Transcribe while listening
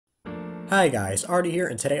Hi guys, Artie here,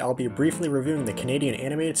 and today I'll be briefly reviewing the Canadian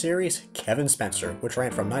animated series, Kevin Spencer, which ran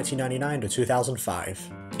from 1999 to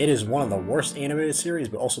 2005. It is one of the worst animated series,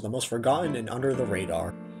 but also the most forgotten and under the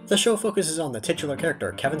radar. The show focuses on the titular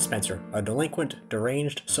character, Kevin Spencer, a delinquent,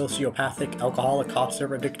 deranged, sociopathic, alcoholic, cough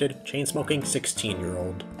syrup addicted, chain-smoking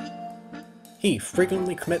 16-year-old. He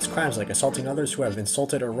frequently commits crimes like assaulting others who have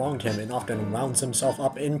insulted or wronged him and often wounds himself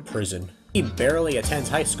up in prison. He barely attends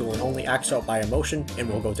high school and only acts out by emotion and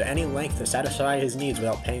will go to any length to satisfy his needs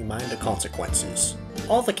without paying mind to consequences.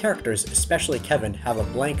 All the characters, especially Kevin, have a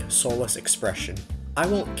blank, soulless expression. I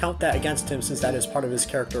won't count that against him since that is part of his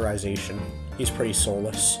characterization. He's pretty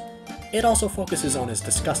soulless. It also focuses on his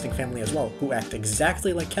disgusting family as well, who act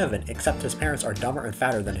exactly like Kevin, except his parents are dumber and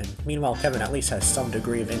fatter than him. Meanwhile, Kevin at least has some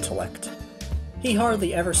degree of intellect. He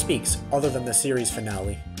hardly ever speaks, other than the series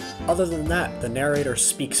finale. Other than that, the narrator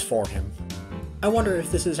speaks for him. I wonder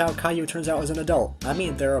if this is how Caillou turns out as an adult. I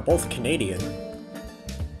mean, they're both Canadian.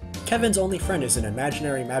 Kevin's only friend is an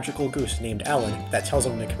imaginary magical goose named Alan that tells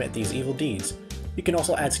him to commit these evil deeds. You can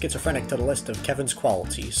also add schizophrenic to the list of Kevin's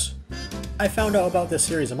qualities. I found out about this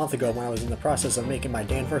series a month ago when I was in the process of making my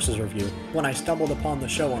Dan Vs. review, when I stumbled upon the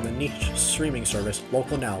show on the niche streaming service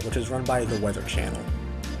Local Now, which is run by the Weather Channel.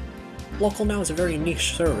 Local Now is a very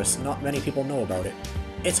niche service, not many people know about it.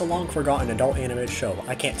 It's a long-forgotten adult animated show.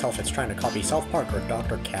 I can't tell if it's trying to copy South Park or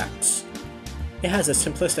Dr Katz. It has a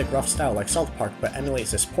simplistic, rough style like South Park, but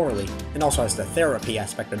emulates this poorly, and also has the therapy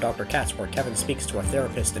aspect of Dr Katz where Kevin speaks to a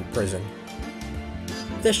therapist in prison.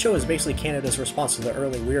 This show is basically Canada's response to the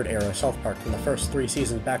early Weird era South Park from the first 3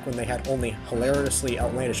 seasons back when they had only hilariously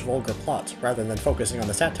outlandish vulgar plots rather than focusing on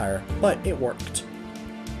the satire, but it worked.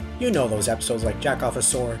 You know those episodes like Jack Off a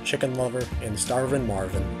Sore, Chicken Lover, and Starvin'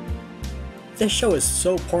 Marvin. This show is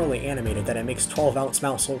so poorly animated that it makes 12-ounce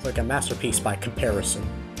Mouse look like a masterpiece by comparison.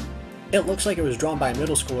 It looks like it was drawn by a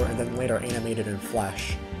middle schooler and then later animated in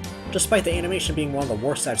Flash. Despite the animation being one of the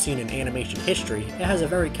worst I've seen in animation history, it has a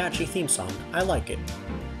very catchy theme song. I like it.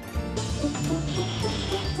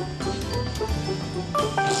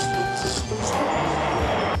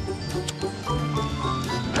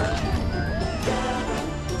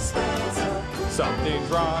 Something's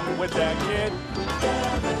wrong with that kid.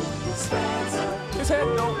 His head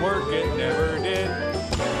don't work, it never did.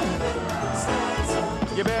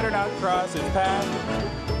 You better not cross his path.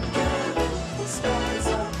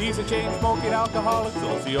 He's a chain-smoking alcoholic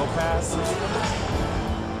sociopath.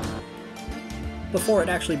 Before it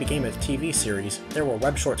actually became a TV series, there were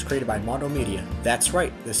web shorts created by Mondo Media. That's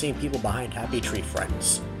right, the same people behind Happy Tree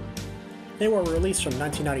Friends. They were released from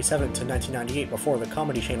 1997 to 1998 before the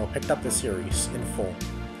Comedy Channel picked up the series in full.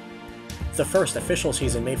 The first official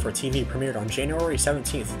season made for TV premiered on January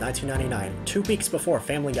 17, 1999, 2 weeks before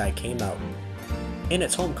Family Guy came out. In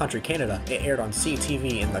its home country Canada, it aired on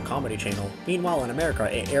CTV and the Comedy Channel. Meanwhile in America,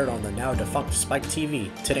 it aired on the now defunct Spike TV,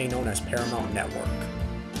 today known as Paramount Network.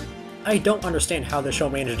 I don't understand how the show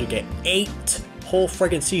managed to get 8 whole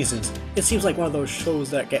friggin' seasons. It seems like one of those shows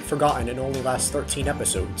that get forgotten and only lasts 13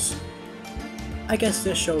 episodes. I guess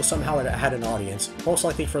this show somehow had an audience, most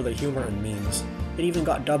likely for the humor and memes. It even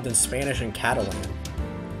got dubbed in Spanish and Catalan.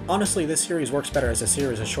 Honestly, this series works better as a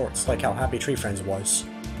series of shorts, like how Happy Tree Friends was.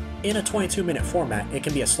 In a 22-minute format, it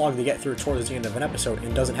can be a slog to get through towards the end of an episode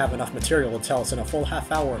and doesn't have enough material to tell us in a full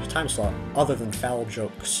half-hour time slot, other than foul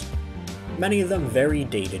jokes. Many of them very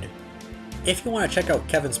dated. If you want to check out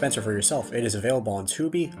Kevin Spencer for yourself, it is available on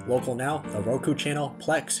Tubi, Local Now, the Roku channel,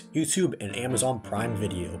 Plex, YouTube, and Amazon Prime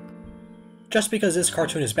Video. Just because this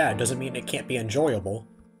cartoon is bad doesn't mean it can't be enjoyable.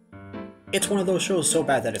 It's one of those shows so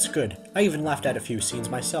bad that it's good. I even laughed at a few scenes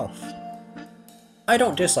myself. I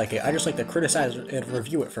don't dislike it, I just like to criticize and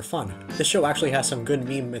review it for fun. This show actually has some good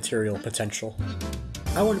meme material potential.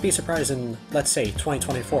 I wouldn't be surprised in, let's say,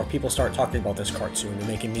 2024 people start talking about this cartoon and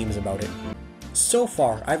making memes about it. So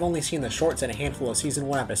far, I've only seen the shorts and a handful of Season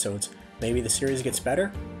 1 episodes. Maybe the series gets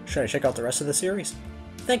better? Should I check out the rest of the series?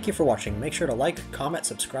 Thank you for watching. Make sure to like, comment,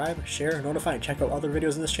 subscribe, share, notify, and check out other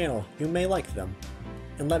videos in this channel. You may like them.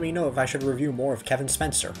 And let me know if I should review more of Kevin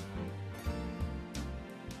Spencer.